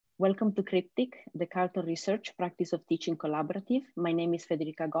Welcome to Cryptic, the Carleton Research Practice of Teaching Collaborative. My name is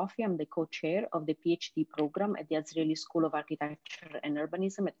Federica Goffi. I'm the co-chair of the PhD program at the Azrieli School of Architecture and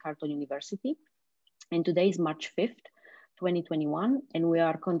Urbanism at Carleton University. And today is March 5th, 2021, and we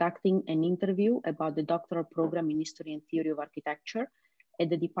are conducting an interview about the doctoral program in History and Theory of Architecture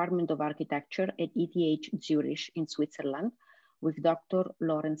at the Department of Architecture at ETH Zurich in Switzerland with Dr.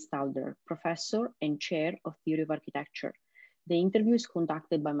 Lorenz Stalder, Professor and Chair of Theory of Architecture. The interview is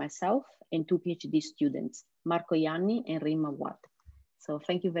conducted by myself and two PhD students, Marco Ianni and Rim Awad. So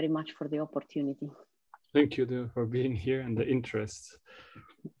thank you very much for the opportunity. Thank you for being here and the interest.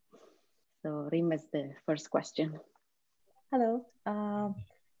 So Rim has the first question. Hello,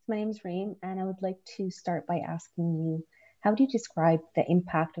 my name is Rim, and I would like to start by asking you, how do you describe the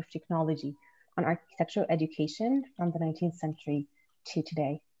impact of technology on architectural education from the 19th century to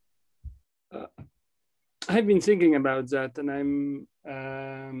today? I've been thinking about that, and I'm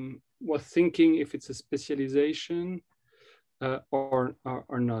was thinking if it's a specialization or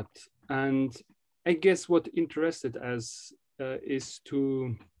not. And I guess what interested us is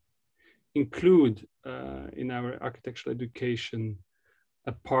to include in our architectural education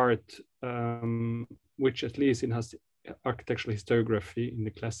a part which, at least in architectural historiography, in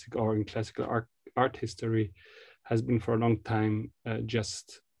the classical art history, has been for a long time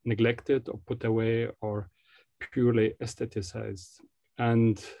just neglected or put away or purely aestheticized.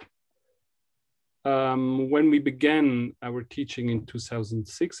 And when we began our teaching in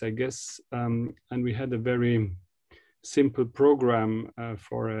 2006, I guess, and we had a very simple program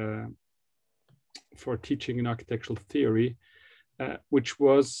for teaching in architectural theory, which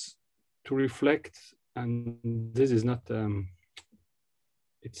was to reflect, and this is not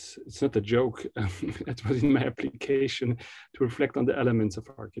it's not a joke, it was in my application, to reflect on the elements of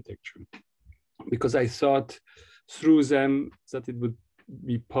architecture, because I thought through them that it would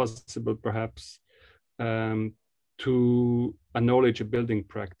be possible perhaps to acknowledge a building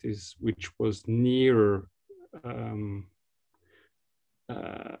practice which was nearer to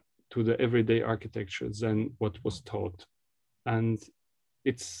the everyday architecture than what was taught. And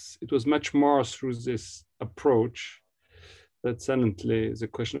it was much more through this approach that suddenly the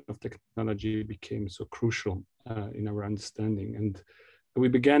question of technology became so crucial in our understanding. And we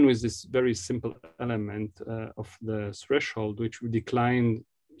began with this very simple element of the threshold, which we declined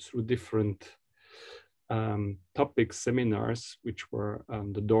through different topic seminars, which were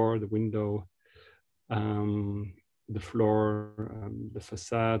the door, the window, the floor, the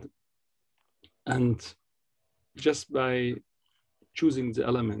facade. And just by choosing the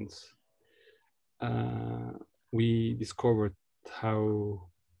elements, we discovered how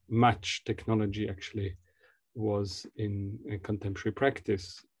much technology actually was in contemporary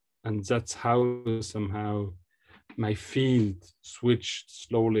practice. And that's how somehow my field switched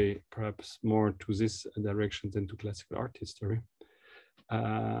slowly, perhaps more to this direction than to classical art history.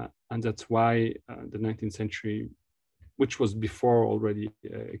 And that's why the 19th century, which was before already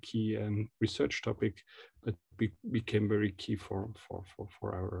a key research topic, but became very key for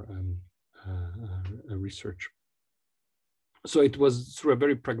our research. So it was through a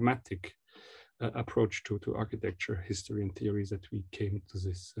very pragmatic approach to architecture, history, and theory that we came to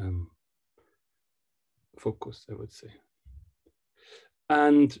this focus, I would say.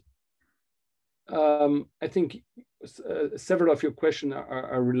 And I think several of your questions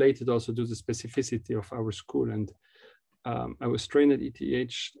are related also to the specificity of our school. And I was trained at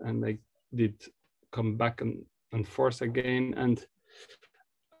ETH, and I did come back and forth again. And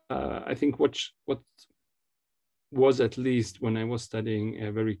I think what was, at least when I was studying,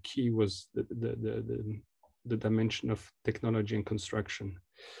 very key was the dimension of technology and construction,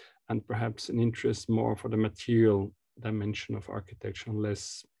 and perhaps an interest more for the material dimension of architecture, and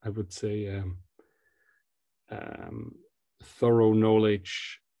less, I would say, thorough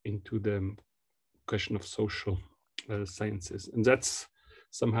knowledge into the question of social sciences. And that's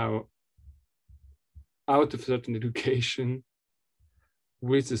somehow out of certain education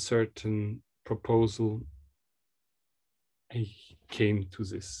with a certain proposal, I came to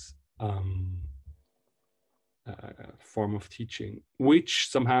this form of teaching, which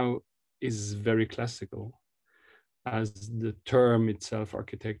somehow is very classical, as the term itself,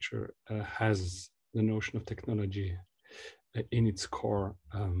 architecture, has the notion of technology in its core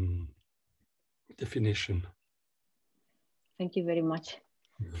definition. Thank you very much.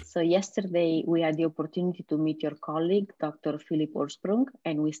 So yesterday we had the opportunity to meet your colleague, Dr. Philip Orsprung,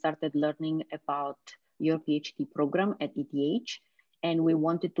 and we started learning about your PhD program at ETH. And we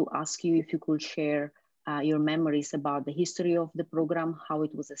wanted to ask you if you could share your memories about the history of the program, how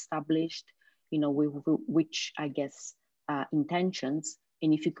it was established, with which, I guess, intentions,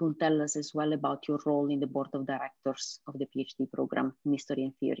 And if you could tell us as well about your role in the board of directors of the PhD program in History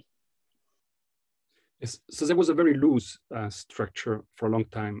and Theory. Yes, so there was a very loose structure for a long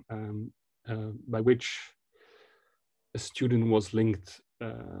time, by which a student was linked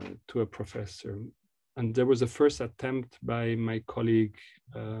to a professor. And there was a first attempt by my colleague,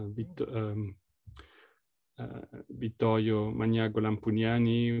 Vittorio Magnago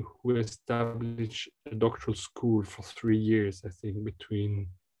Lampugnani, who established a doctoral school for 3 years, I think, between,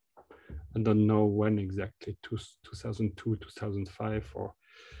 I don't know when exactly, 2002, 2005, or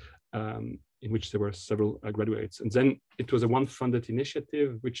in which there were several graduates. And then it was a one-funded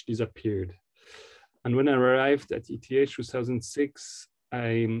initiative which disappeared. And when I arrived at ETH 2006,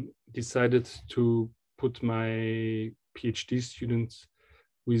 I decided to put my PhD students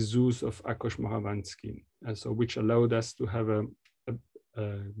with Zeus of Akos Morawanski, so which allowed us to have a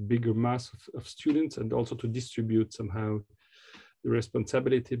bigger mass of students and also to distribute somehow the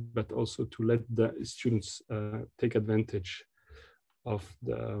responsibility, but also to let the students take advantage of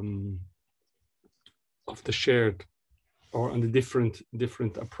the shared or on the different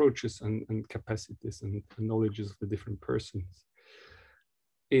approaches and capacities and knowledges of the different persons.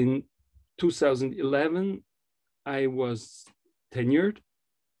 In 2011, I was tenured,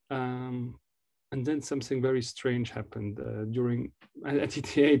 and then something very strange happened at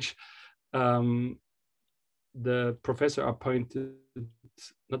ETH. The professor appointed,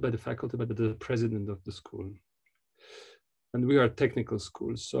 not by the faculty, but by the president of the school. And we are a technical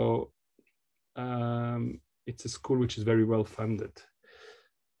school, so it's a school which is very well funded.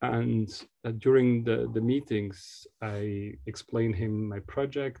 And during the meetings, I explained him my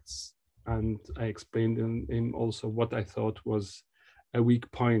projects, and I explained him also what I thought was a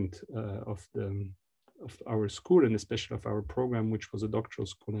weak point of our school, and especially of our program, which was a doctoral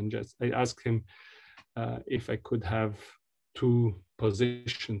school. And just I asked him if I could have 2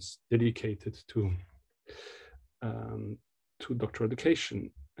 positions dedicated to doctoral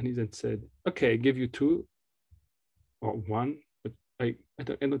education. And he then said, okay, I give you 2 or 1, but I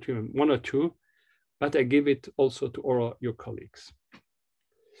don't remember, 1 or 2, but I give it also to all your colleagues.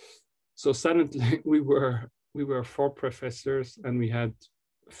 So suddenly we were 4 professors, and we had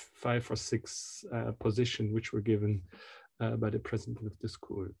 5 or 6 positions which were given by the president of the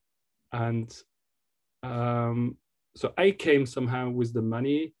school. And so I came somehow with the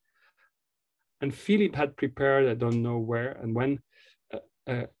money, and Philip had prepared, I don't know where and when,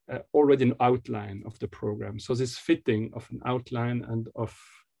 already an outline of the program. So this fitting of an outline and of,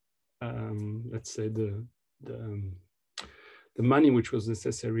 let's say, the money which was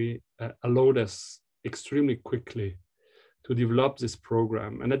necessary allowed us extremely quickly to develop this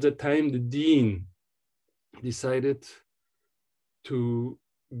program. And at the time, the dean decided to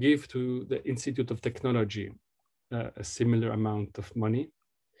give to the Institute of Technology a similar amount of money,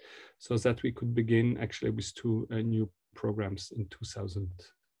 so that we could begin actually with 2 new programs in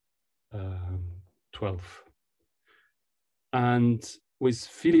 2012. And with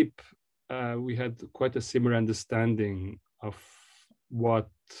Philip, we had quite a similar understanding of what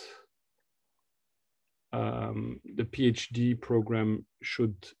the PhD program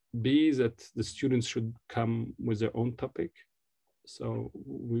should be, that the students should come with their own topic. So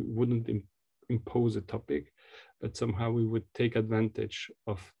we wouldn't impose a topic, but somehow we would take advantage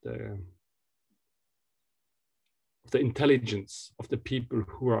of the intelligence of the people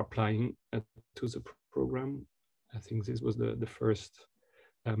who are applying to the program. I think this was the first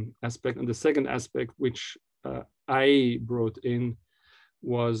aspect. And the second aspect, which I brought in,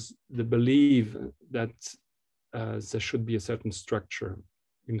 was the belief that there should be a certain structure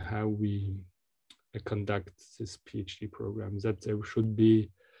in how we conduct this PhD program, that there should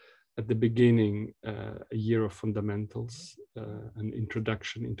be at the beginning a year of fundamentals, an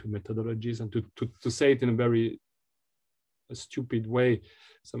introduction into methodologies, and to say it in a very stupid way,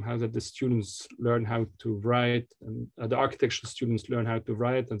 somehow, that the students learn how to write, and the architectural students learn how to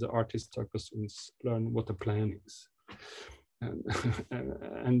write, and the artist students learn what a plan is.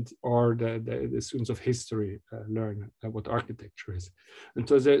 Or the students of history learn what architecture is. And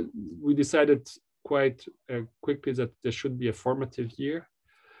so we decided quite quickly that there should be a formative year.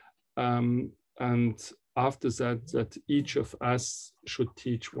 And after that each of us should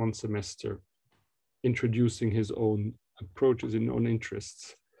teach 1 semester, introducing his own approaches and own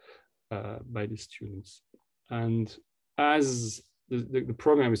interests by the students. And as the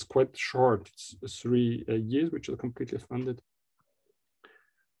program is quite short, it's 3 years, which are completely funded.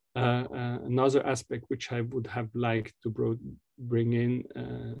 Another aspect which I would have liked to bring in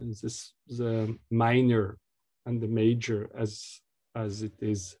is the minor and the major, as it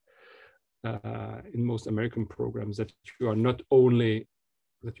is in most American programs, that you are not only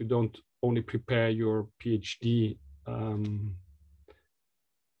that you don't only prepare your PhD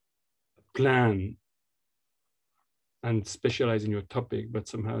plan and specialize in your topic, but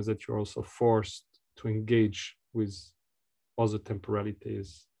somehow that you're also forced to engage with other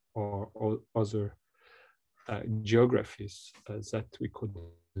temporalities or other geographies that we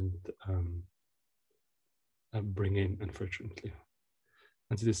couldn't bring in, unfortunately.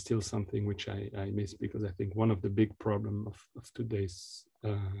 And this is still something which I miss, because I think one of the big problems of today's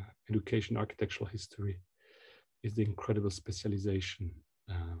education architectural history is the incredible specialization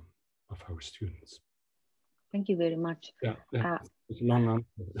of our students. Thank you very much. Yeah, it's a long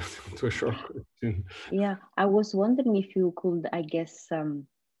answer to a short question. Yeah, I was wondering if you could, I guess,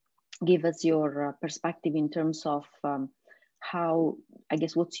 give us your perspective in terms of how, I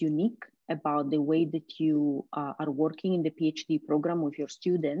guess, what's unique about the way that you are working in the PhD program with your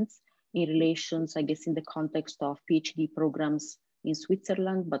students in relations, I guess, in the context of PhD programs in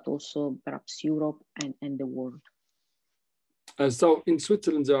Switzerland, but also perhaps Europe and the world. So in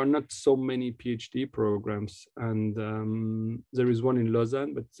Switzerland, there are not so many PhD programs, and there is one in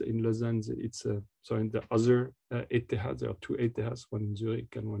Lausanne, but in Lausanne, it's so in the other ETH, there are two ETHs, one in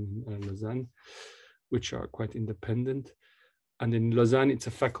Zurich and one in Lausanne, which are quite independent. And in Lausanne, it's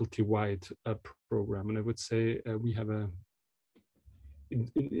a faculty-wide program, and I would say we have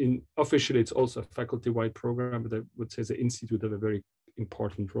officially, it's also a faculty-wide program, but I would say the institute have a very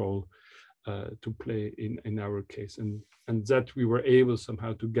important role to play in our case, and that we were able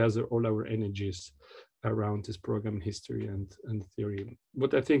somehow to gather all our energies around this program in history and theory.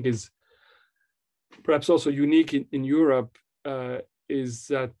 What I think is perhaps also unique in Europe is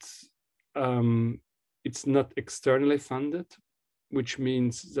that it's not externally funded, which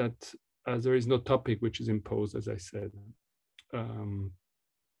means that there is no topic which is imposed, as I said.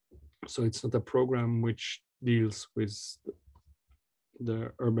 So it's not a program which deals with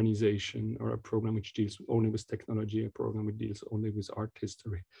the urbanization, or a program which deals only with technology, a program which deals only with art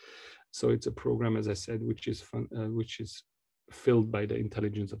history. So it's a program, as I said, which is filled by the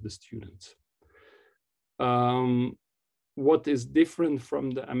intelligence of the students. What is different from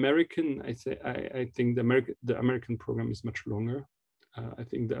the American? I think the American program is much longer. I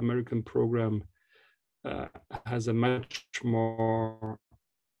think the American program has a much more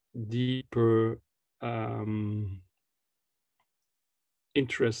deeper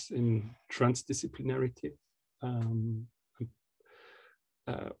interest in transdisciplinarity.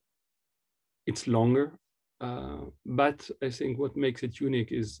 It's longer, but I think what makes it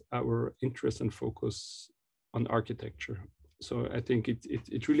unique is our interest and focus on architecture. So I think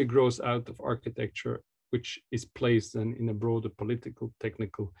it really grows out of architecture, which is placed then in a broader political,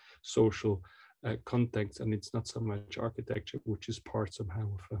 technical, social context, and it's not so much architecture, which is part somehow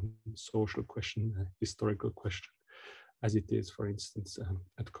of a social question, a historical question, as it is, for instance,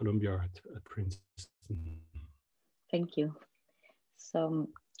 at Columbia or at Princeton. Thank you. So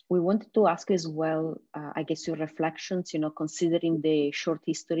we wanted to ask as well, I guess, your reflections, considering the short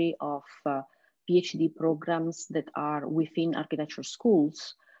history of PhD programs that are within architecture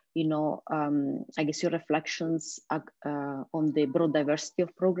schools, I guess your reflections on the broad diversity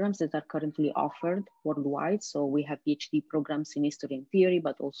of programs that are currently offered worldwide. So we have PhD programs in history and theory,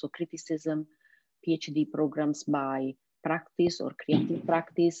 but also criticism, PhD programs by practice or creative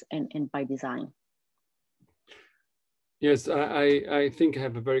practice, and by design. Yes, I think I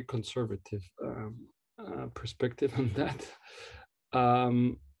have a very conservative perspective on that.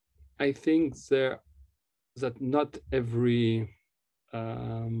 I think that not every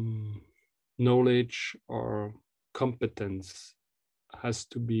knowledge or competence has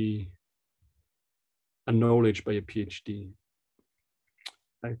to be acknowledged by a PhD.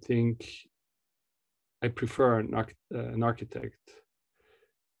 I think I prefer an architect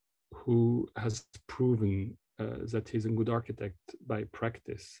who has proven that he's a good architect by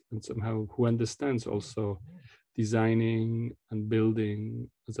practice, and somehow who understands also designing and building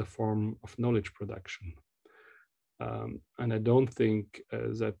as a form of knowledge production. And I don't think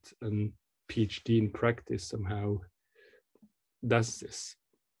that a PhD in practice somehow does this.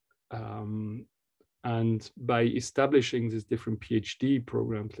 And by establishing these different PhD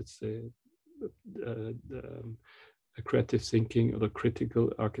programs, let's say the creative thinking or the critical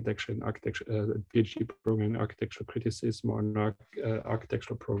architecture and architecture, PhD program in architectural criticism, or an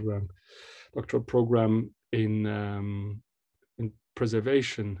architectural program, doctoral program in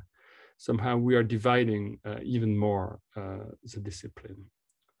preservation, somehow we are dividing even more the discipline.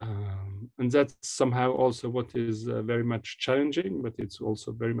 And that's somehow also what is very much challenging, but it's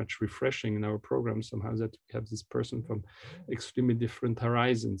also very much refreshing in our program somehow, that we have this person from extremely different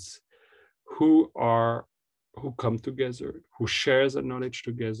horizons who are who come together, who shares their knowledge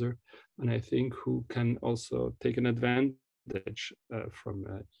together, and I think who can also take an advantage from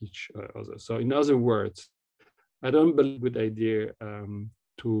each other. So in other words, I don't believe a good idea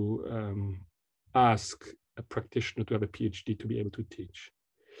to ask a practitioner to have a PhD to be able to teach.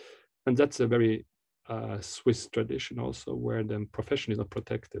 And that's a very Swiss tradition also, where the profession is not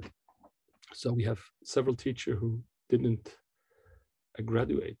protected. So we have several teachers who didn't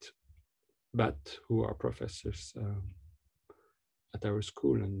graduate, but who are professors at our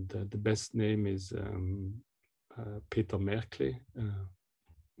school. And the best name is Peter Merkle,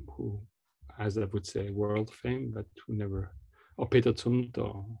 who has, I would say, world fame, but who never, or Peter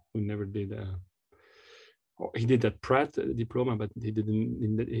Zumthor, who never did he did a Pratt diploma, but he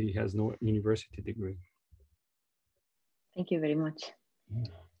didn't. He has no university degree. Thank you very much.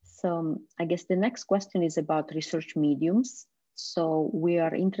 So I guess the next question is about research mediums. So we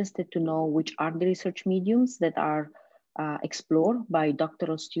are interested to know which are the research mediums that are explored by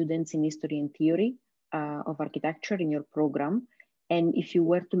doctoral students in history and theory of architecture in your program. And if you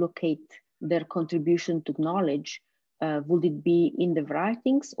were to locate their contribution to knowledge, would it be in the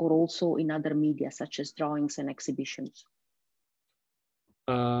writings or also in other media, such as drawings and exhibitions?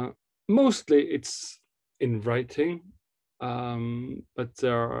 Mostly it's in writing, but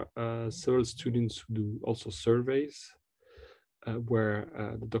there are several students who do also surveys where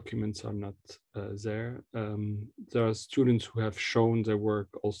the documents are not there. There are students who have shown their work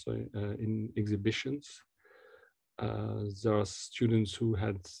also in exhibitions. There are students who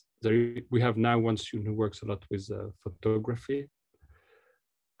had, we have now one student who works a lot with photography.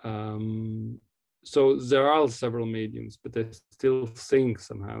 So there are several mediums, but I still think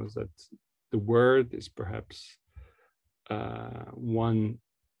somehow that the word is perhaps one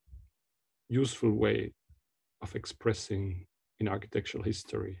useful way of expressing in architectural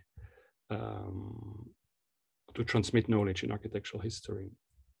history, to transmit knowledge in architectural history.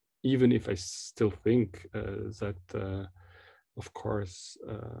 Even if I still think that, of course,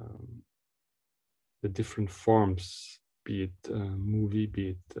 the different forms, be it movie, be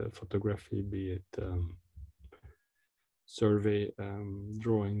it photography, be it survey,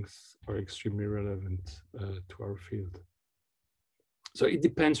 drawings, are extremely relevant to our field. So it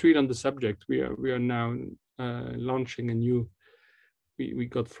depends really on the subject. We are now launching a new. We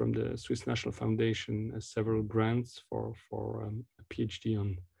got from the Swiss National Foundation several grants for a PhD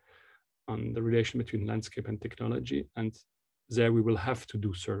on the relation between landscape and technology, and there we will have to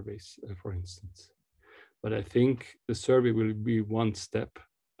do surveys, for instance. But I think the survey will be one step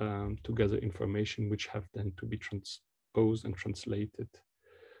to gather information which have then to be transposed and translated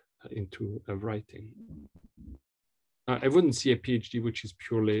into a writing. I wouldn't see a PhD which is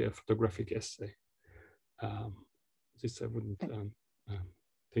purely a photographic essay. This I wouldn't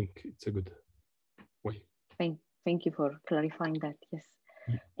think it's a good way. Thank you for clarifying that, yes.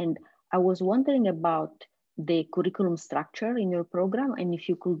 And I was wondering about the curriculum structure in your program, and if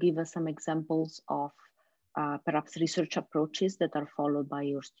you could give us some examples of perhaps research approaches that are followed by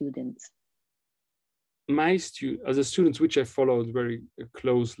your students. As a students which I followed very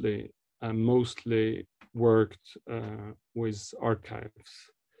closely, mostly worked with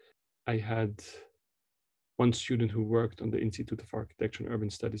archives. I had one student who worked on the Institute of Architecture and Urban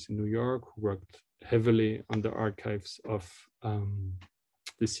Studies in New York, who worked heavily on the archives of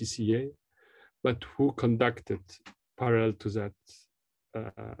the CCA, but who conducted, parallel to that,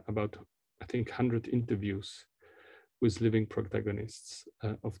 about, I think, 100 interviews with living protagonists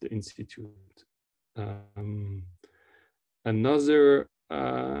of the Institute. Another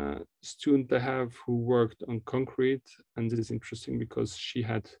student I have who worked on concrete, and this is interesting because she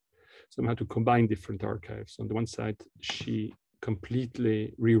had somehow to combine different archives. On the one side, she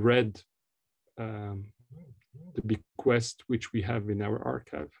completely reread the bequest which we have in our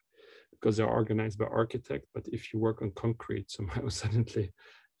archive, because they're organized by architect, but if you work on concrete, somehow suddenly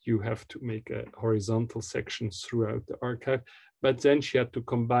you have to make a horizontal sections throughout the archive. But then she had to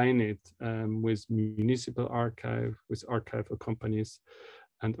combine it with municipal archive, with archival companies,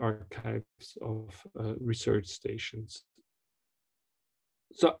 and archives of research stations.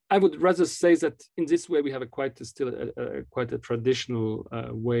 So I would rather say that in this way we have quite a traditional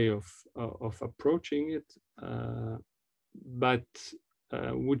way of approaching it, but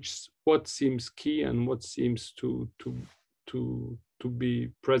what seems key and what seems to be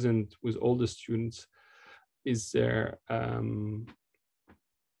present with all the students is the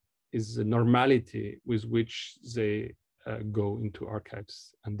normality with which they go into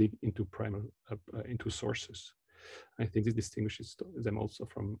archives and dig into into sources. I think this distinguishes them also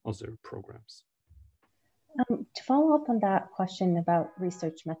from other programs. To follow up on that question about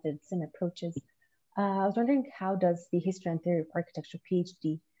research methods and approaches, I was wondering, how does the History and Theory of Architecture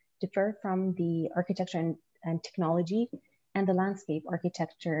PhD differ from the Architecture and Technology and the Landscape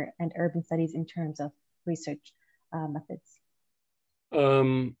Architecture and Urban Studies in terms of research methods?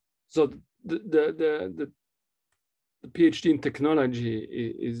 So the PhD in technology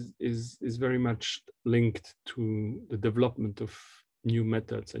is very much linked to the development of new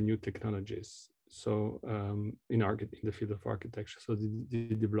methods and new technologies. So in the field of architecture, so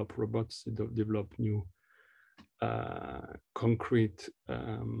they develop robots, they develop new concrete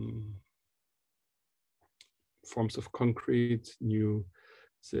forms of concrete, new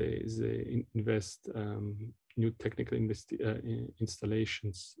they invest new technical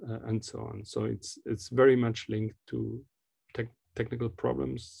installations and so on. So it's very much linked to technical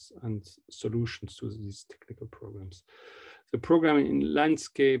problems and solutions to these technical problems. The program in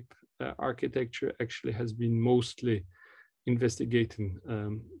landscape architecture actually has been mostly investigating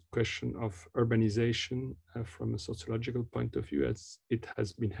question of urbanization from a sociological point of view, as it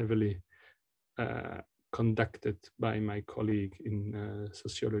has been heavily conducted by my colleague in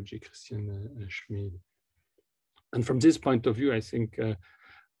sociology, Christian Schmid. And from this point of view, I think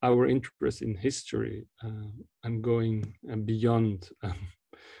our interest in history and going beyond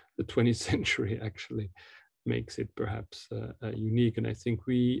the 20th century actually makes it perhaps unique. And I think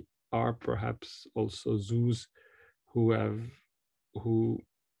we are perhaps also those who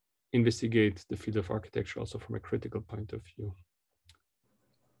investigate the field of architecture also from a critical point of view.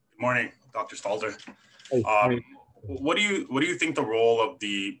 Good morning, Dr. Stalder. What do you think the role of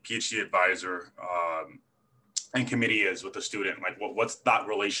the PhD advisor and committee is with the student? Like, what's that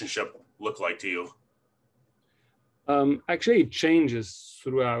relationship look like to you? Actually, it changes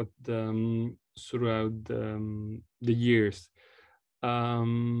throughout the years.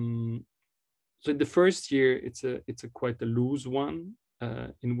 So in the first year, it's a quite a loose one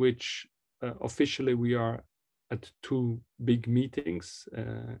in which officially we are at 2 big meetings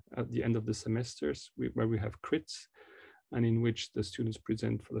at the end of the semesters where we have crits, and in which the students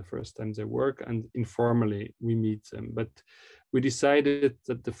present for the first time their work, and informally we meet them. But we decided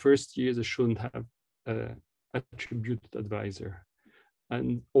that the first year they shouldn't have an attributed advisor,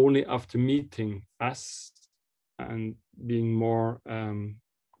 and only after meeting us and being more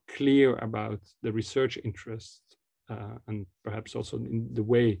clear about the research interest and perhaps also in the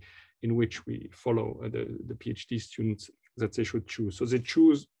way in which we follow the PhD students that they should choose. So they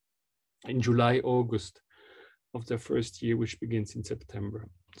choose in July, August of their first year, which begins in September.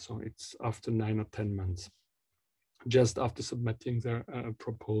 So it's after 9 or 10 months, just after submitting their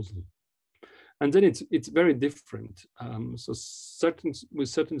proposal. And then it's very different. So with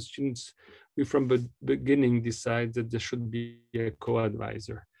certain students, we from the beginning decide that there should be a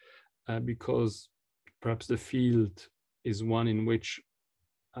co-advisor because perhaps the field is one in which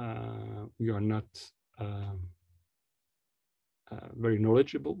we are not very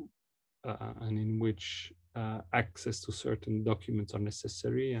knowledgeable and in which access to certain documents are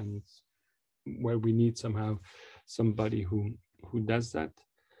necessary, and where we need somehow somebody who does that.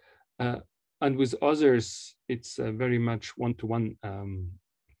 And with others, it's very much one-to-one,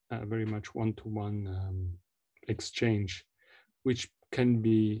 exchange, which can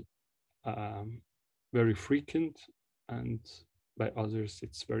be very frequent, and by others,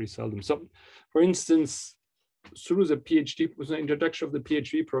 it's very seldom. So, for instance, through the PhD, with the introduction of the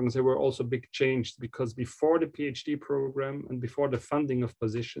PhD programs, there were also big changes, because before the PhD program and before the funding of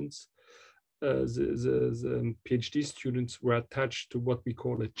positions, the PhD students were attached to what we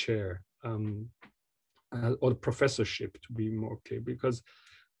call a chair or professorship, to be more clear, because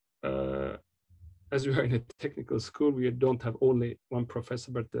as we are in a technical school, we don't have only one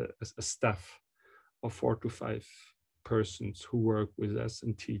professor, but a staff of 4 to 5 persons who work with us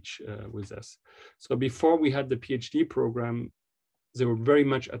and teach with us. So before we had the PhD program, they were very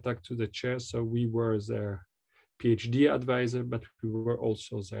much attached to the chair. So we were their PhD advisor, but we were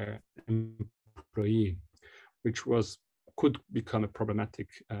also their employee, which could become a problematic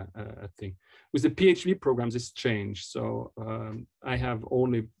thing. With the PhD programs, it's changed. So I have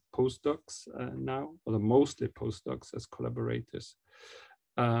only postdocs now, or mostly postdocs as collaborators.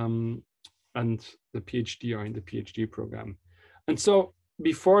 And the PhD are in the PhD program. And so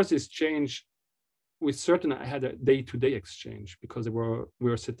before this change, with certain, I had a day-to-day exchange because we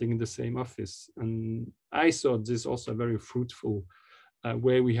were sitting in the same office. And I saw this also very fruitful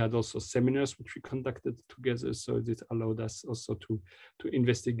where we had also seminars which we conducted together. So it allowed us also to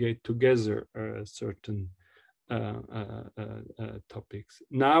investigate together certain topics.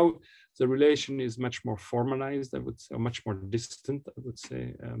 Now the relation is much more formalized, I would say, or much more distant, I would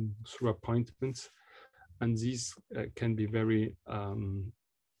say, through appointments, and these can be very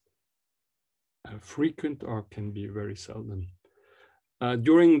frequent or can be very seldom.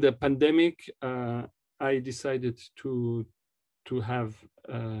 During the pandemic, I decided to have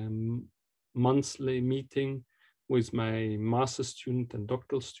monthly meeting with my master's student and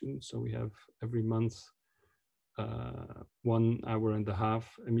doctoral students. So we have every month 1 hour and a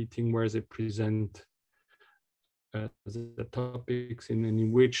half a meeting where they present the topics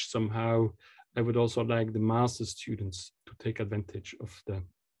in which somehow I would also like the master's students to take advantage of the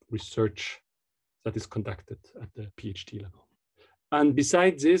research that is conducted at the PhD level. And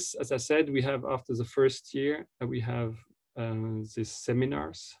besides this, as I said, we have after the first year, we have these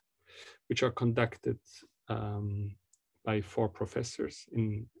seminars, which are conducted by 4 professors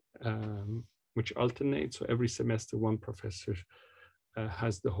in which alternate. So every semester, 1 professor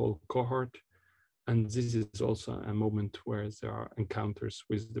has the whole cohort. And this is also a moment where there are encounters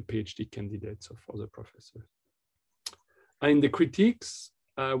with the PhD candidates of other professors. In the critiques,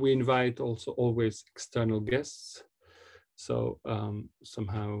 we invite also always external guests. So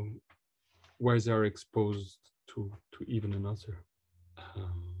somehow where they are exposed to even another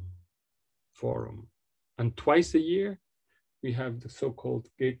forum. And twice a year, we have the so-called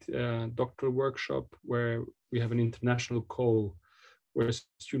GATE doctoral workshop, where we have an international call where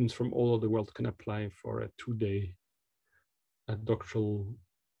students from all over the world can apply for a 2-day doctoral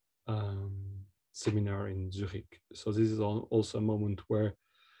seminar in Zurich. So this is also a moment where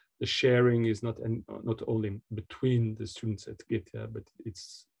the sharing is not only between the students at GETA, but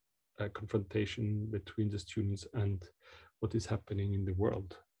it's a confrontation between the students and what is happening in the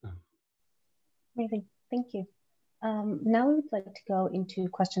world. Amazing, thank you. Now we would like to go into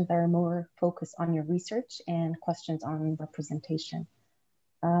questions that are more focused on your research and questions on representation.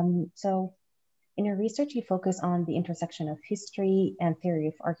 So in your research, you focus on the intersection of history and theory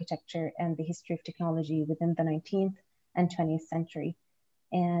of architecture and the history of technology within the 19th and 20th century.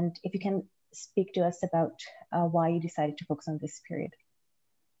 And if you can speak to us about why you decided to focus on this period.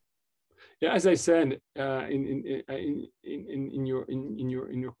 Yeah, as I said in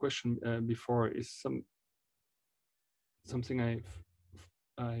your question before, is something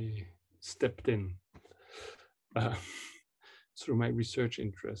I stepped in through my research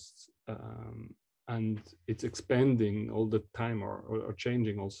interests, and it's expanding all the time or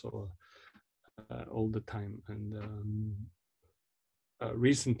changing also all the time. And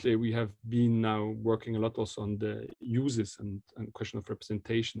recently we have been now working a lot also on the uses and question of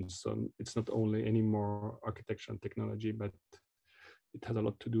representation. So it's not only anymore architecture and technology, but it has a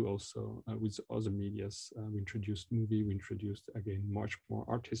lot to do also with other medias. We introduced movie, we introduced again much more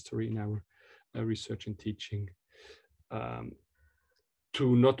art history in our research and teaching,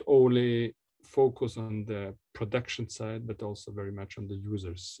 to not only focus on the production side, but also very much on the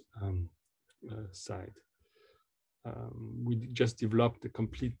users side. We just developed a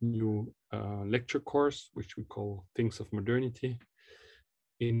complete new lecture course, which we call Things of Modernity,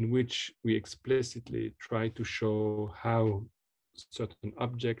 in which we explicitly try to show how certain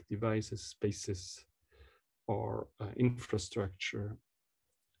object, devices, spaces, or infrastructure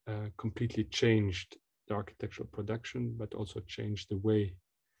completely changed the architectural production, but also changed the way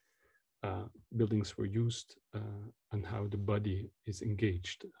buildings were used and how the body is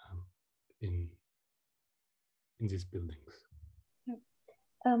engaged in these buildings.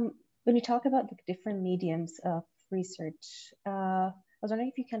 When you talk about the different mediums of research, I was wondering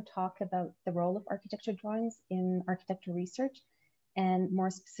if you can talk about the role of architecture drawings in architecture research, and more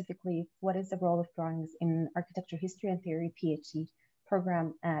specifically, what is the role of drawings in architecture history and theory PhD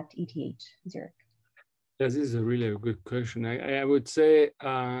program at ETH Zurich? This is a really good question. I would say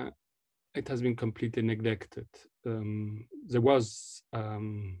it has been completely neglected. There was,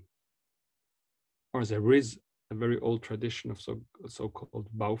 or there is, a very old tradition of so-called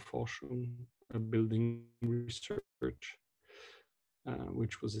Bauforschung, building research,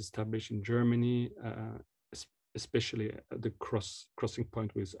 which was established in Germany, especially at the crossing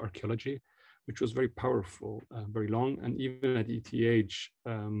point with archaeology, which was very powerful, very long. And even at ETH,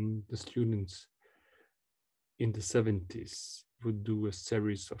 the students in the 70s would do a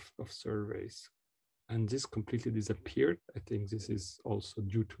series of surveys. And this completely disappeared. I think this is also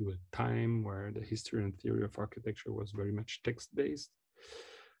due to a time where the history and theory of architecture was very much text-based.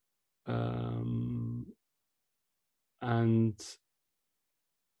 I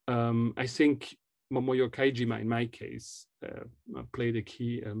think Momoyo Kaijima, in my case, played a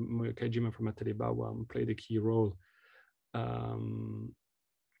key, Momoyo Kaijima from Atelier Bauer played a key role.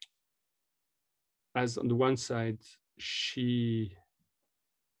 As on the one side, she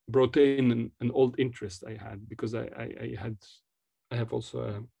brought in an old interest I had, because I have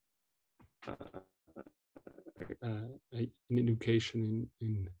also an education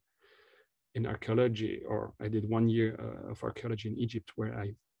in in archaeology, or I did 1 year of archaeology in Egypt, where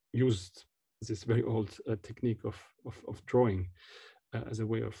I used this very old technique of drawing as a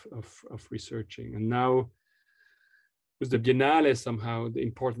way of researching. And now with the Biennale, somehow the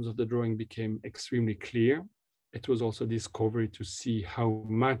importance of the drawing became extremely clear. It was also a discovery to see how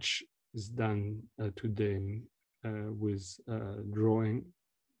much is done today with drawing.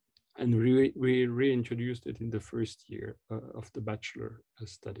 And we reintroduced it in the first year of the bachelor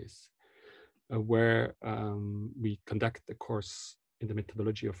studies, where we conduct a course in the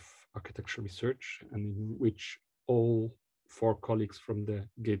methodology of architectural research, and in which all 4 colleagues from the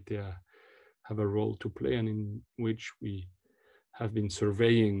GTA have a role to play, and in which we have been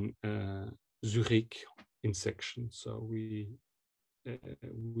surveying Zurich in sections. So we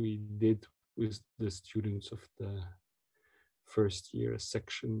did with the students of the first year a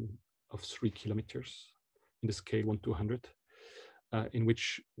section of 3 kilometers in the scale 1 to 100, in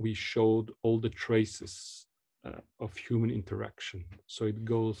which we showed all the traces of human interaction. So it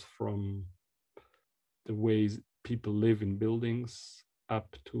goes from the ways people live in buildings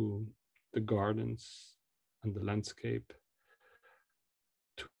up to the gardens and the landscape,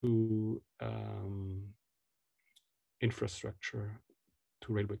 to infrastructure,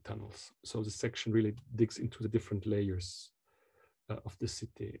 to railway tunnels. So the section really digs into the different layers of the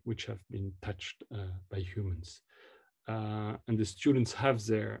city, which have been touched by humans. And the students have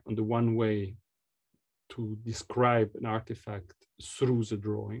there, on the one way, to describe an artifact through the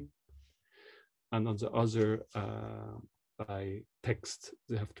drawing, and on the other, by text,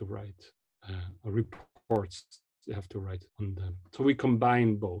 they have to write, or reports they have to write on them. So we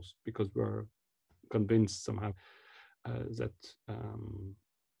combine both, because we're convinced somehow that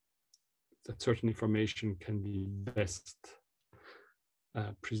that certain information can be best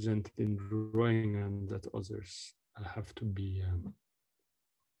presented in drawing, and that others have to be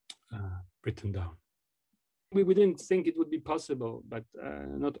written down. We didn't think it would be possible, but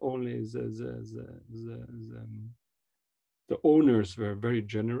not only the owners were very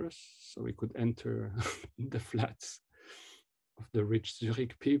generous, so we could enter the flats of the rich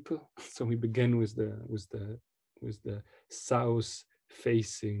Zurich people. So we began with the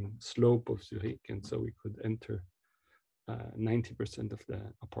south-facing slope of Zurich, and so we could enter 90% of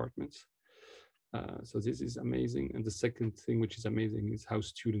the apartments. So this is amazing. And the second thing which is amazing is how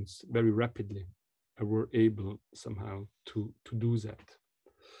students very rapidly were able somehow to do that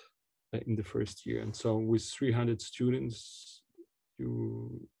in the first year. And so with 300 students,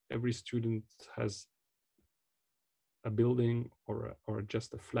 every student has a building or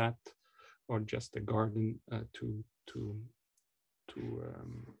just a flat or just a garden to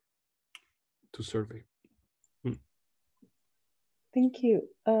survey. Thank you.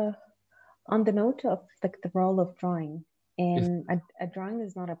 On the note of the role of drawing, and yes. a drawing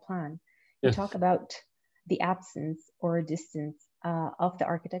is not a plan. You yes. talk about the absence or distance of the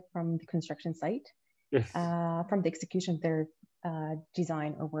architect from the construction site, yes. From the execution of their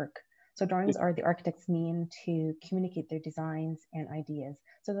design or work. So drawings yes. are the architect's mean to communicate their designs and ideas.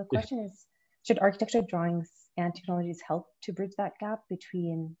 So the question yes. is, should architectural drawings and technologies help to bridge that gap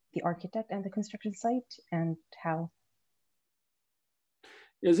between the architect and the construction site, and how?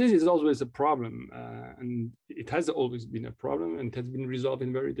 Yes, this is always a problem, and it has always been a problem, and it has been resolved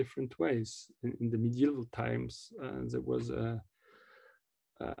in very different ways. In the medieval times, there were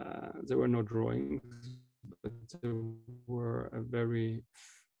no drawings, but there were a very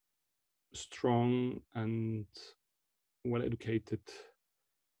strong and well-educated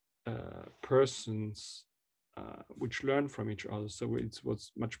persons which learn from each other. So it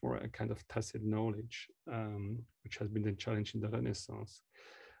was much more a kind of tacit knowledge, which has been the challenge in the Renaissance.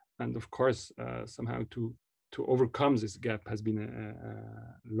 And of course, somehow to overcome this gap has been a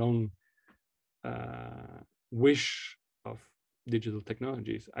long wish of digital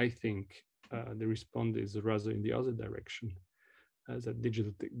technologies. I think the response is rather in the other direction, that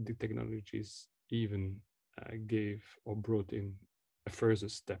digital technologies even gave or brought in a further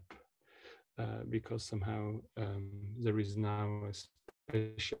step, because somehow there is now a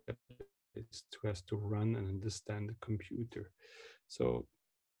specialist who has to run and understand the computer. So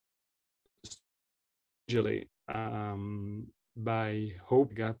usually by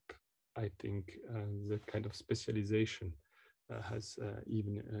Hope Gap, I think the kind of specialization has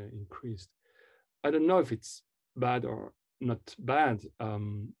even increased. I don't know if it's bad or not bad.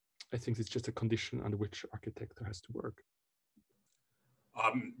 I think it's just a condition under which architecture has to work.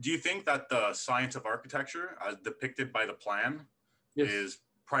 Do you think that the science of architecture, as depicted by the plan, yes. is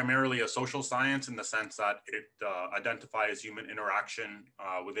primarily a social science in the sense that it identifies human interaction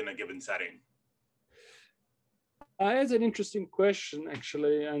within a given setting? It's an interesting question,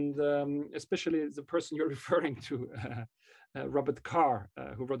 actually, and especially the person you're referring to, Robert Carr,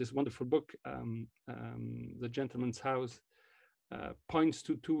 who wrote this wonderful book, The Gentleman's House, points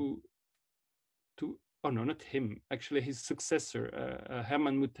to oh no, not him, actually his successor,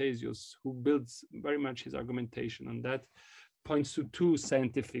 Hermann Muthesius, who builds very much his argumentation on that, points to two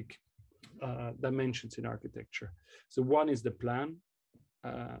scientific dimensions in architecture. So one is the plan,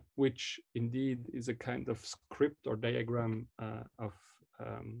 which indeed is a kind of script or diagram of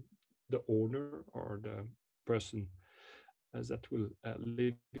the owner or the person that will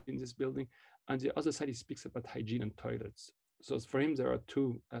live in this building. On the other side, he speaks about hygiene and toilets. So for him, there are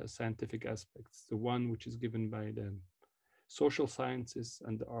two scientific aspects. The one which is given by the social sciences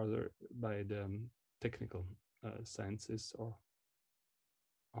and the other by the technical sciences or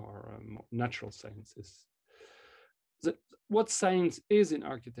natural sciences. What science is in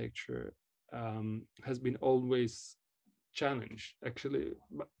architecture has been always challenged. Actually,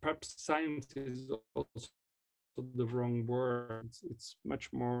 perhaps science is also the wrong word. It's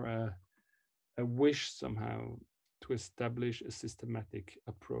much more a wish somehow to establish a systematic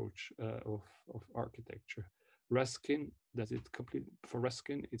approach of architecture. Ruskin does it completely. For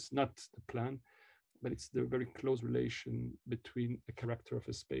Ruskin, it's not the plan, but it's the very close relation between a character of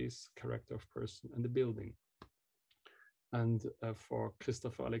a space, character of person, and the building. And for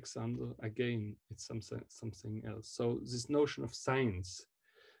Christopher Alexander, again, it's something else. So this notion of science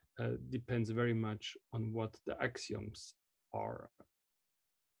depends very much on what the axioms are,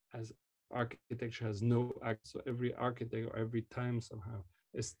 as architecture has no axiom. So every architect or every time somehow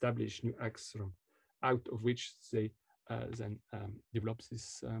establish new axiom, out of which they then develops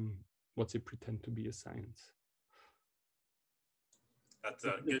this what they pretend to be a science. That's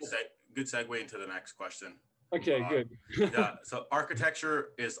a good segue into the next question. Okay, good. Yeah, so architecture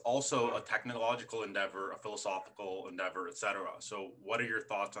is also a technological endeavor, a philosophical endeavor, etc. So what are your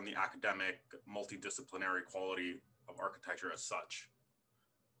thoughts on the academic, multidisciplinary quality of architecture as such?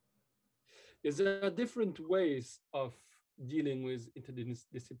 Is there are different ways of dealing with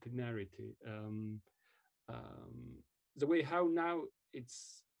interdisciplinarity. The way how now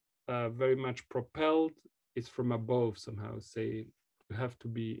it's very much propelled is from above somehow. Say you have to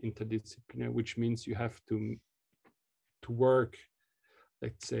be interdisciplinary, which means you have to work,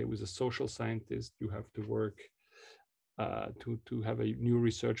 let's say, with a social scientist. You have to work to have a new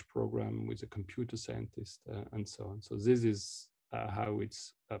research program with a computer scientist and so on. So this is how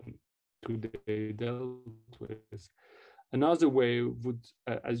it's today dealt with. Another way would,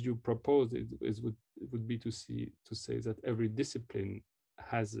 as you proposed, would be to say that every discipline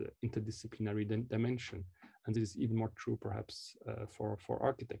has an interdisciplinary dimension, and this is even more true perhaps for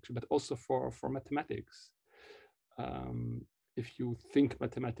architecture, but also for mathematics. If you think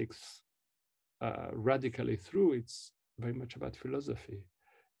mathematics radically through, it's very much about philosophy.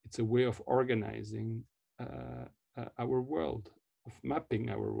 It's a way of organizing our world, of mapping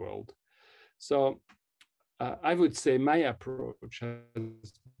our world. So I would say my approach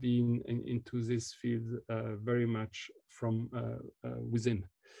has been into this field very much from within,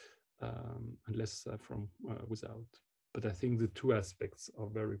 and less from without. But I think the two aspects are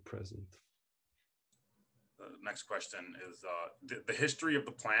very present. The next question is, the history of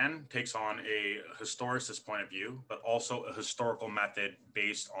the plan takes on a historicist point of view, but also a historical method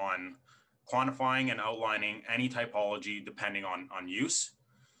based on quantifying and outlining any typology depending on use.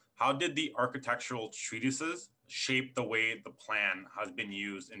 How did the architectural treatises shape the way the plan has been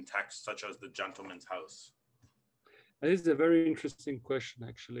used in texts such as The Gentleman's House? This is a very interesting question,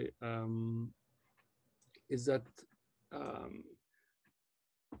 actually. Is that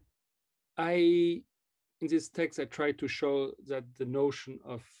in this text, I try to show that the notion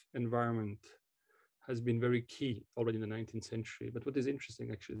of environment has been very key already in the 19th century. But what is interesting,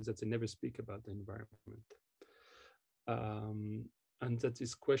 actually, is that they never speak about the environment. And that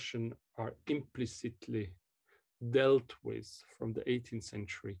this question are implicitly dealt with from the 18th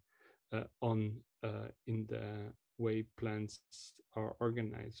century on in the way plans are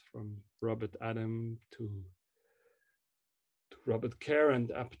organized, from Robert Adam to Robert Kerr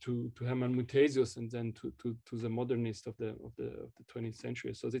and up to Hermann Muthesius, and then to the modernist of the 20th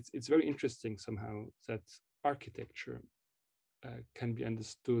century. So it's very interesting somehow that architecture can be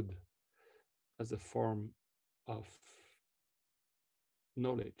understood as a form of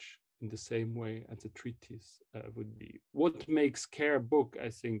knowledge in the same way as a treatise would be. What makes Kerr book, I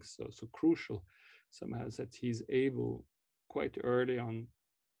think, so crucial somehow is that he's able quite early on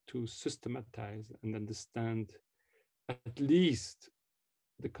to systematize and understand at least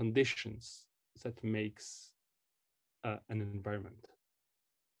the conditions that makes an environment.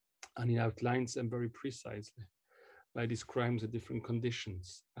 And he outlines them very precisely. by describing the different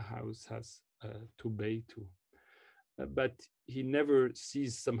conditions a house has to obey to. But he never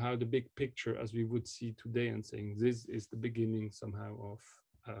sees somehow the big picture as we would see today and saying this is the beginning somehow of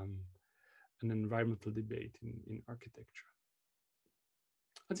an environmental debate in architecture.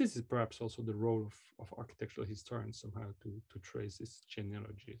 And this is perhaps also the role of architectural historians somehow to trace these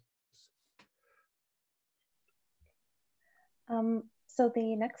genealogies. So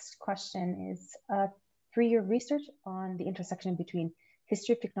the next question is, through your research on the intersection between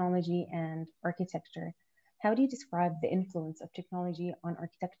history of technology and architecture, how do you describe the influence of technology on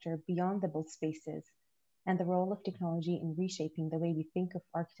architecture beyond the built spaces and the role of technology in reshaping the way we think of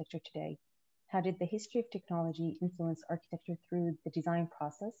architecture today? How did the history of technology influence architecture through the design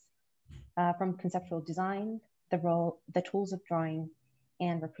process, from conceptual design, the tools of drawing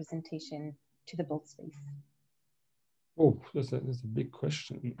and representation to the built space? Oh, that's a big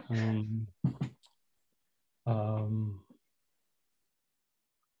question.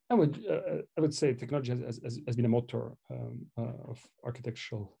 I would say technology has been a motor of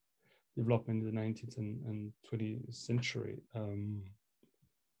architectural development in the 19th and 20th century,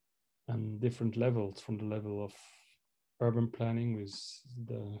 and different levels, from the level of urban planning with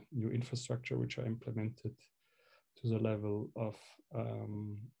the new infrastructure which are implemented, to the level of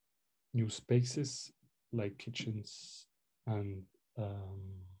new spaces like kitchens and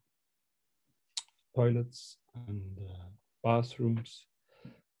toilets and bathrooms,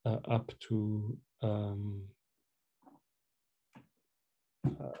 up to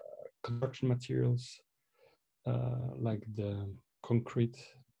construction materials like the concrete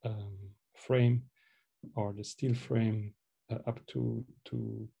frame or the steel frame, up to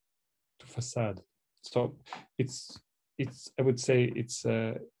facade. So it's I would say it's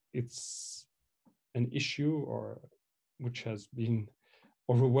an issue which has been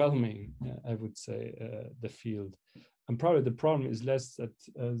overwhelming, I would say, the field. And probably the problem is less that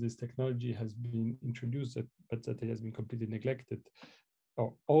this technology has been introduced, but that it has been completely neglected,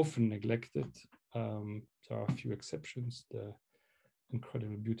 or often neglected. There are a few exceptions. The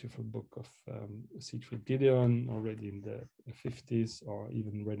incredibly beautiful book of Siegfried Gideon, already in the 50s, or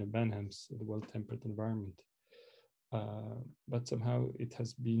even René Benham's The Well-Tempered Environment. But somehow it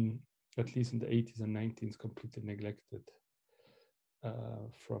has been, at least in the 80s and 90s, completely neglected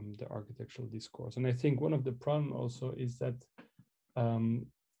from the architectural discourse. And I think one of the problems also is that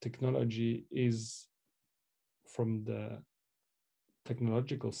technology is, from the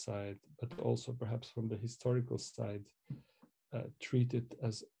technological side, but also perhaps from the historical side, treated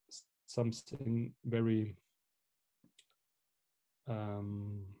as something very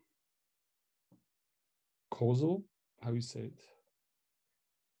causal, how you say it,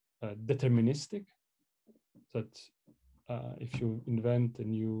 deterministic, that if you invent a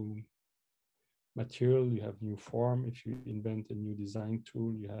new material, you have new form. If you invent a new design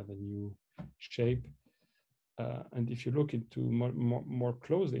tool, you have a new shape. And if you look into more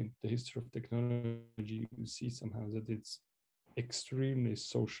closely the history of technology, you see somehow that it's extremely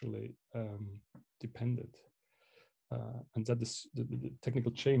socially dependent, and that the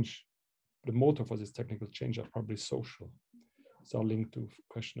technical change, the motor for this technical change are probably social. So are linked to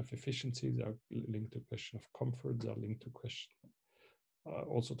question of efficiency, they are linked to question of comfort, they are linked to question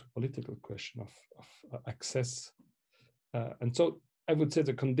also to political question of access. And so I would say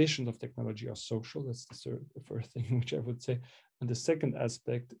the conditions of technology are social. That's the first thing which I would say. And the second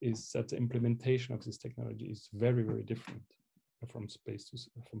aspect is that the implementation of this technology is very, very different from place to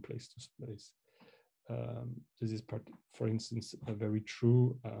place. This is for instance, very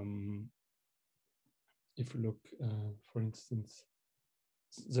true. If you look, for instance,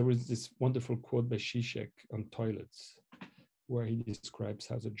 there was this wonderful quote by Zizek on toilets, where he describes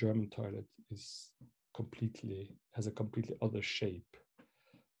how the German toilet has a completely other shape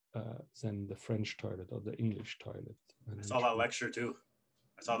than the French toilet or the English toilet. I saw that lecture too.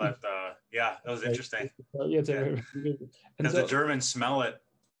 I saw that. Yeah, that was interesting. Yeah, because the Germans smell it.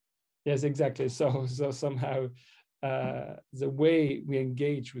 Yes, exactly. So somehow the way we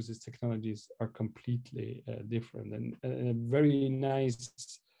engage with these technologies are completely different, and a very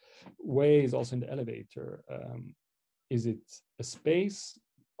nice way is also in the elevator. Is it a space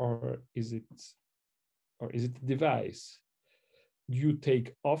or is it a device? Do you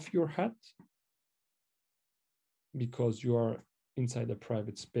take off your hat because you are inside a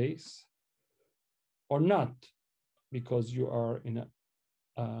private space, or not because you are in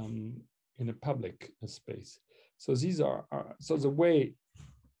a public space? So these are so the way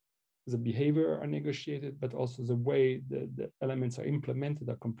the behavior are negotiated, but also the way the elements are implemented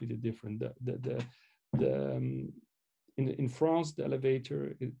are completely different. In France, the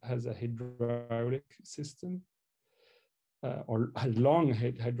elevator has a hydraulic system, or a long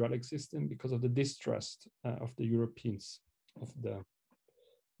hydraulic system because of the distrust of the Europeans of the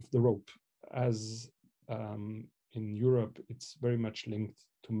rope. As in Europe, it's very much linked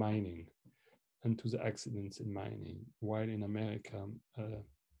to mining and to the accidents in mining, while in America,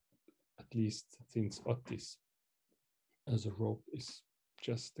 at least since Otis, as a rope is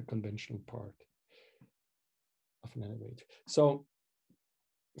just the conventional part of an elevator. So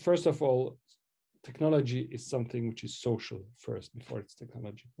first of all, technology is something which is social first before it's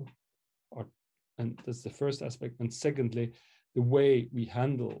technological. And that's the first aspect. And secondly, the way we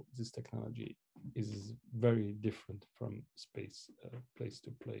handle this technology is very different from place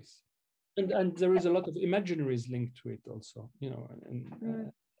to place. And there is a lot of imaginaries linked to it also, you know,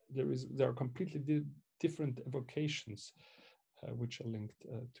 and there are completely different evocations which are linked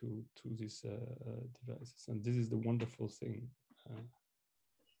to these devices. And this is the wonderful thing.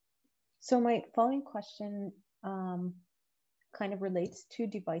 So my following question kind of relates to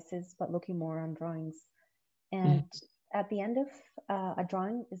devices, but looking more on drawings. And at the end of a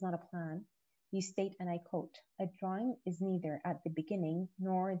drawing is not a plan. You state, and I quote, "A drawing is neither at the beginning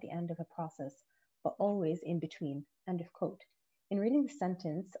nor the end of a process, but always in between," end of quote. In reading the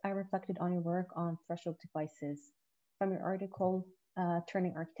sentence, I reflected on your work on threshold devices. From your article,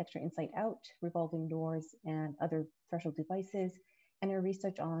 Turning Architecture Inside Out, Revolving Doors, and Other Threshold Devices, and your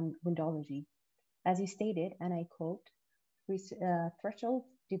research on windology. As you stated, and I quote, "Threshold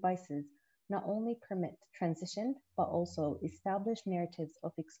devices not only permit transition, but also establish narratives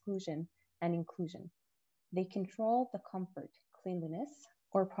of exclusion and inclusion. They control the comfort, cleanliness,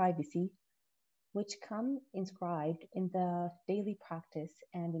 or privacy, which come inscribed in the daily practice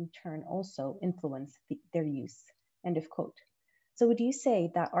and in turn also influence their use," end of quote. So would you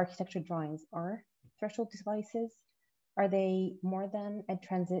say that architecture drawings are threshold devices? Are they more than a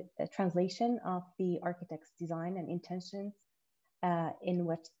translation of the architect's design and intentions in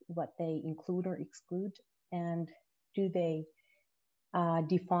what they include or exclude? And do they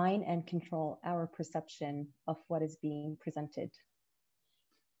define and control our perception of what is being presented?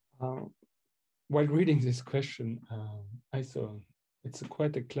 While reading this question, I thought it's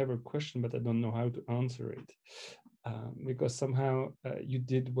quite a clever question, but I don't know how to answer it. Because somehow you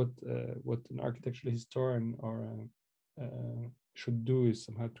did what an architectural historian or should do, is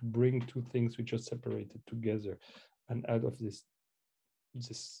somehow to bring two things which are separated together, and out of this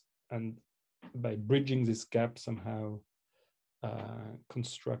and by bridging this gap somehow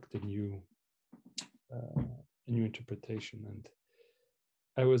construct a new interpretation. And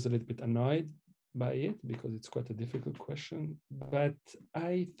I was a little bit annoyed by it because it's quite a difficult question, but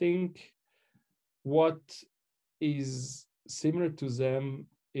I think what is similar to them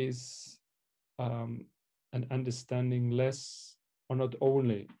is an understanding less, or not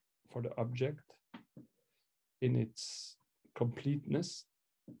only for the object in its completeness,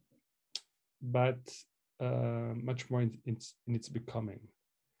 but much more in its becoming.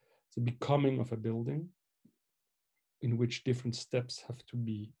 The becoming of a building, in which different steps have to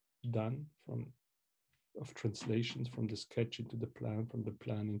be done of translations from the sketch into the plan, from the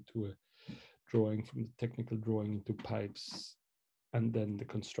plan into a drawing, from the technical drawing into pipes, and then the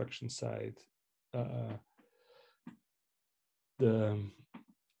construction side.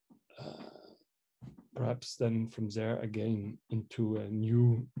 Perhaps then from there again into a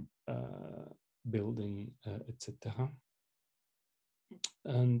new building, etc.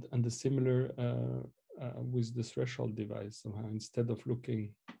 And the similar with the threshold device. Somehow, instead of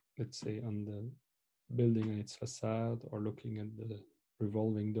looking, let's say, on the building and its facade, or looking at the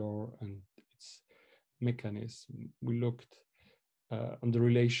revolving door and its mechanism, we looked on the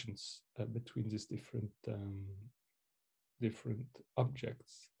relations between these different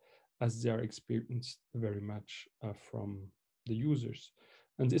objects as they are experienced very much from the users.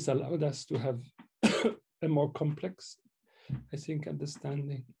 And this allowed us to have a more complex, I think,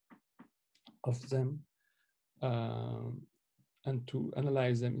 understanding of them and to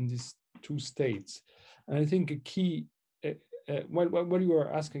analyze them in these two states. And I think a key, while you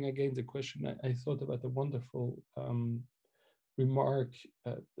were asking again the question, I thought about a wonderful remark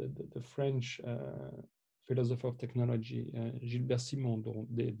the French philosopher of technology, Gilbert Simondon,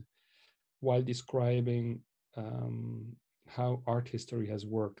 did while describing how art history has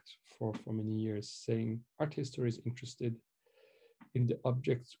worked for many years, saying art history is interested in the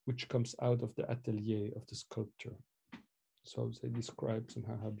objects which comes out of the atelier of the sculptor. So they describe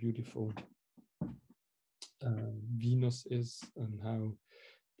somehow how beautiful Venus is, and how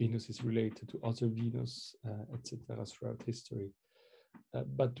Venus is related to other Venus, etc. throughout history.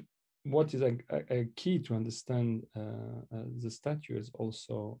 But what is a key to understand the statue is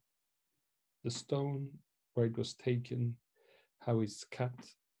also the stone, where it was taken, how it's cut,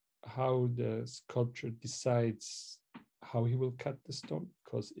 how the sculptor decides how he will cut the stone,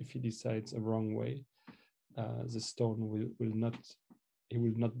 because if he decides a wrong way, the stone will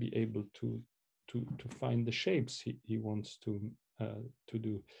not be able to find the shapes he wants to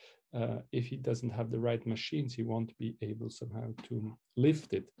do. If he doesn't have the right machines, he won't be able somehow to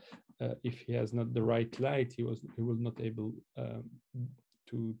lift it. If he has not the right light, he will not able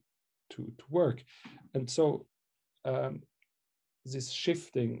to work. And so this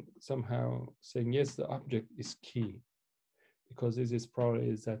shifting, somehow saying, yes, the object is key, because this is probably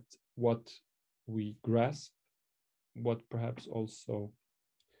is that what we grasp, what perhaps also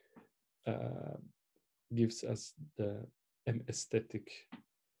gives us the aesthetic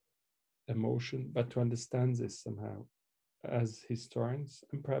emotion. But to understand this somehow, as historians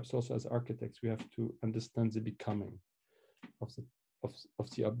and perhaps also as architects, we have to understand the becoming of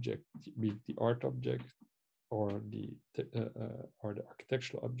the object, be it the art object or the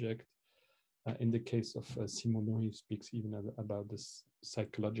architectural object. In the case of Simoneau, he speaks even about this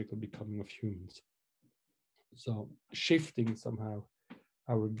psychological becoming of humans. So shifting somehow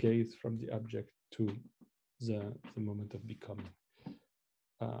our gaze from the object to the moment of becoming.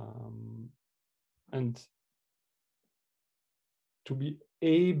 And to be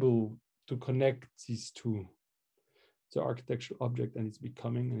able to connect these two, the architectural object and its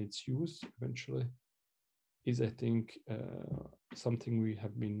becoming and its use eventually, is, I think, something we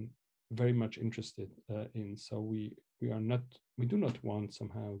have been very much interested in. So we do not want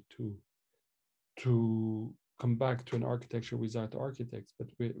somehow to come back to an architecture without architects, but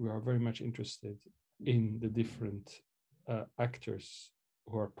we are very much interested in the different actors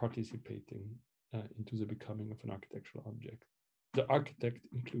who are participating into the becoming of an architectural object, the architect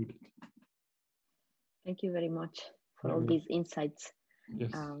included. Thank you very much for all these insights,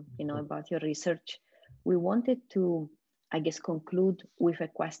 yes. About your research. We wanted to, I guess, conclude with a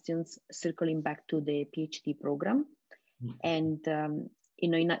questions circling back to the PhD program. And,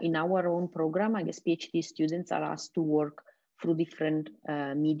 in our own program, I guess PhD students are asked to work through different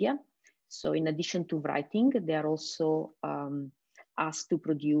media. So in addition to writing, they are also asked to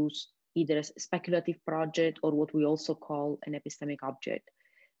produce either a speculative project or what we also call an epistemic object.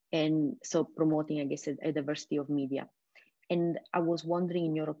 And so promoting, I guess, a diversity of media. And I was wondering,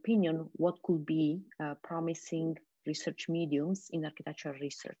 in your opinion, what could be promising research mediums in architectural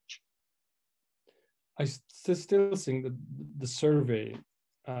research? I still think that the survey,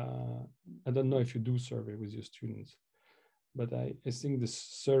 I don't know if you do survey with your students, but I think the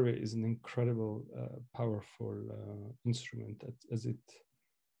survey is an incredible, powerful instrument as it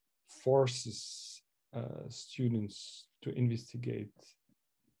forces students to investigate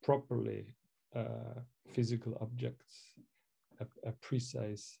properly physical objects, a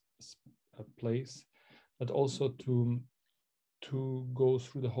precise place, but also to go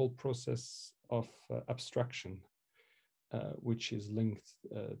through the whole process of abstraction, which is linked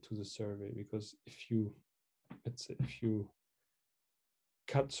to the survey. Because if you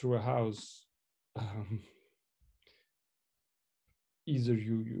cut through a house, either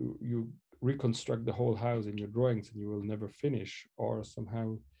you reconstruct the whole house in your drawings and you will never finish, or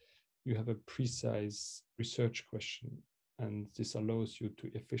somehow you have a precise research question, and this allows you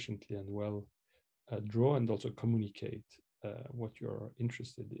to efficiently and well draw and also communicate what you're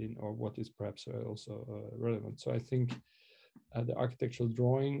interested in, or what is perhaps also relevant. So I think the architectural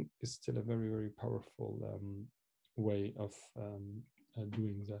drawing is still a very, very powerful way of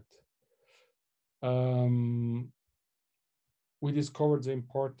doing that. We discovered the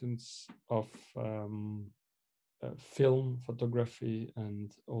importance of film, photography,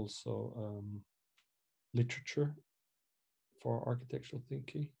 and also literature for architectural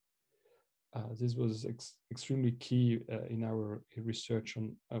thinking. This was extremely key in our research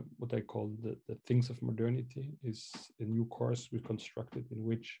on what I call the things of modernity. Is a new course we constructed in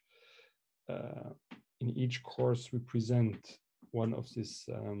which in each course we present one of this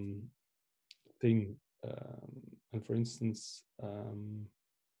thing. And for instance,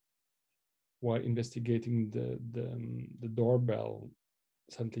 while investigating the doorbell,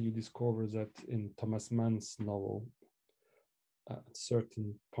 suddenly you discover that in Thomas Mann's novel, at a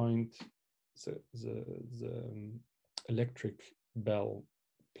certain point, the electric bell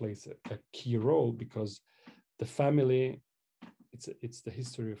plays a key role, because the family, it's the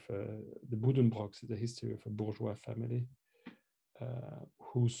history of the Buddenbrooks is the history of a bourgeois family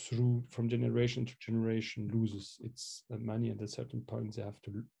who from generation to generation loses its money, and at a certain point they have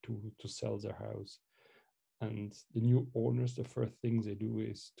to sell their house. And the new owners, the first thing they do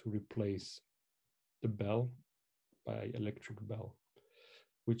is to replace the bell by electric bell.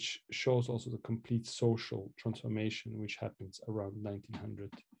 which shows also the complete social transformation which happens around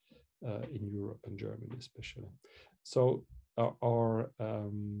 1900 in Europe and Germany especially. So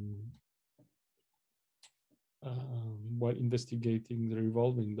while investigating the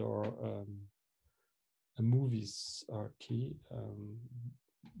revolving door, movies are key.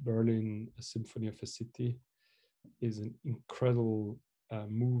 Berlin, A Symphony of a City is an incredible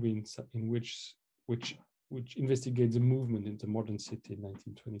movie in which investigates the movement in the modern city in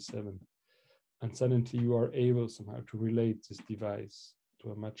 1927. And suddenly you are able somehow to relate this device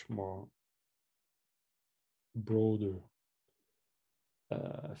to a much more broader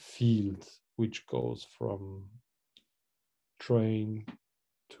field, which goes from train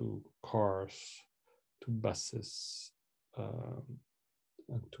to cars to buses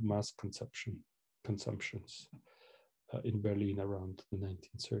and to mass consumptions in Berlin around the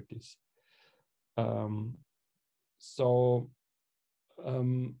 1930s.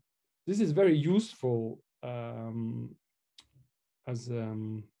 This is very useful as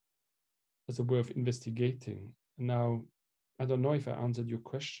a way of investigating. Now, I don't know if I answered your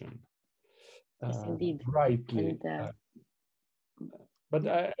question. Yes, indeed. Rightly. But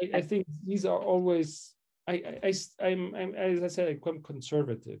I think these are always, I'm as I said, I'm quite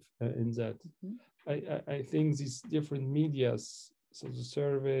conservative in that. Mm-hmm. I think these different medias, so the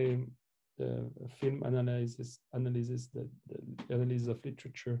survey, the film analysis, the analysis of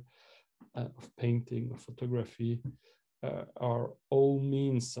literature, of painting, of photography, are all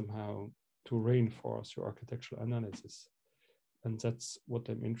means somehow to reinforce your architectural analysis. And that's what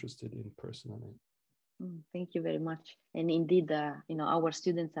I'm interested in personally. Thank you very much. And indeed, our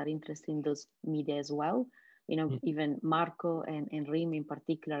students are interested in those media as well. Even Marco and Rim in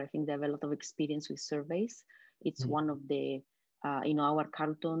particular, I think they have a lot of experience with surveys. It's one of the, our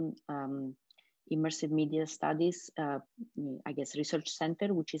Carleton Immersive Media Studies, I guess, research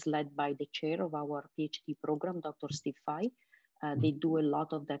center, which is led by the chair of our PhD program, Dr. Steve Fye. They do a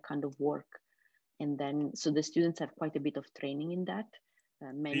lot of that kind of work. And then, so the students have quite a bit of training in that.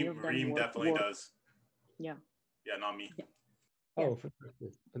 Many of them Reem definitely does. Yeah. Yeah, not me. Yeah. Oh,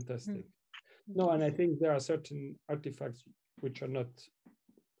 fantastic. No, and I think there are certain artifacts which are not,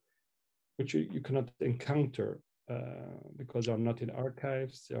 which you cannot encounter because they are not in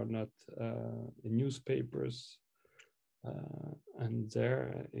archives, they are not in newspapers, and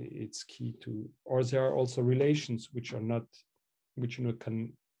there it's key to, or there are also relations which are not, which you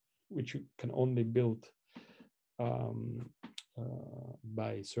can only build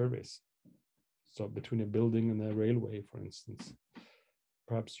by surveys. So between a building and a railway, for instance,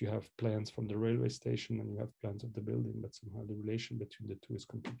 perhaps you have plans from the railway station and you have plans of the building, but somehow the relation between the two is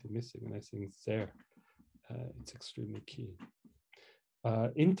completely missing. And I think it's there. It's extremely key.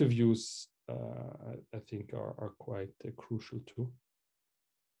 Interviews, I think, are quite crucial too.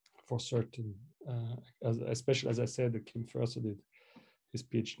 For certain, especially as I said, Kim Förster did his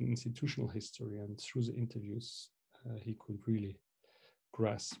PhD in institutional history, and through the interviews, he could really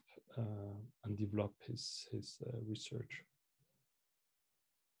grasp and develop his research.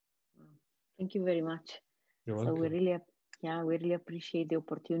 Thank you very much. You're welcome. So we really appreciate the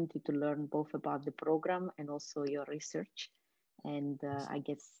opportunity to learn both about the program and also your research, and I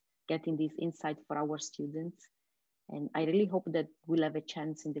guess getting this insight for our students. And I really hope that we'll have a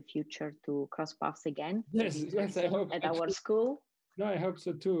chance in the future to cross paths again. Yes, I hope at our school. No, I hope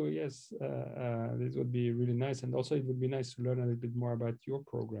so too. Yes, this would be really nice, and also it would be nice to learn a little bit more about your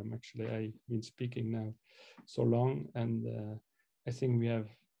program. Actually, I've been speaking now so long, and I think we have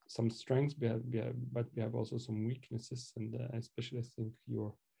some strengths, but we have also some weaknesses, and especially I think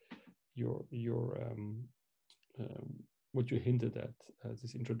what you hinted at,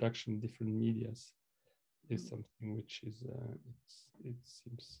 this introduction, different medias, is something which is it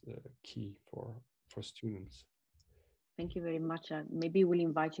seems key for students. Thank you very much. Maybe we'll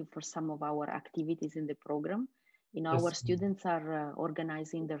invite you for some of our activities in the program. Yes. Our students are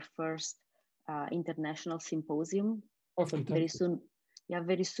organizing their first international symposium. Oh, fantastic. Very soon. Yeah,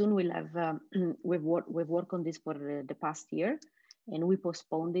 very soon we'll have, we've worked on this for the past year, and we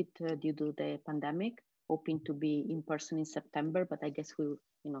postponed it due to the pandemic, hoping to be in person in September, but I guess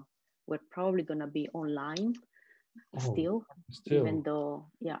we're probably gonna be online still, even though,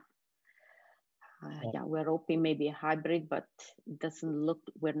 we're hoping maybe a hybrid, but it doesn't look,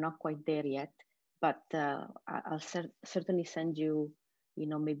 we're not quite there yet. But I'll certainly send you,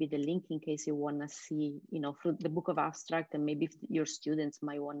 maybe the link in case you want to see, through the Book of Abstract, and maybe if your students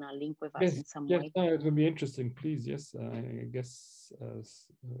might want to link with us in some way. No, it would be interesting, please. Yes, I guess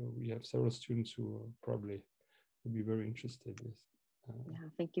we have several students who probably would be very interested. Yes.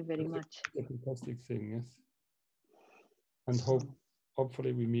 Thank you very much. It's a fantastic thing, yes. And hope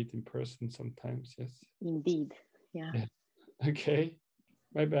hopefully we meet in person sometimes. Yes. Indeed. Yeah. Okay.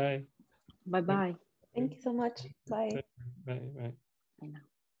 Bye-bye. Bye-bye. Thank you so much. Bye. Bye. Bye. Bye now.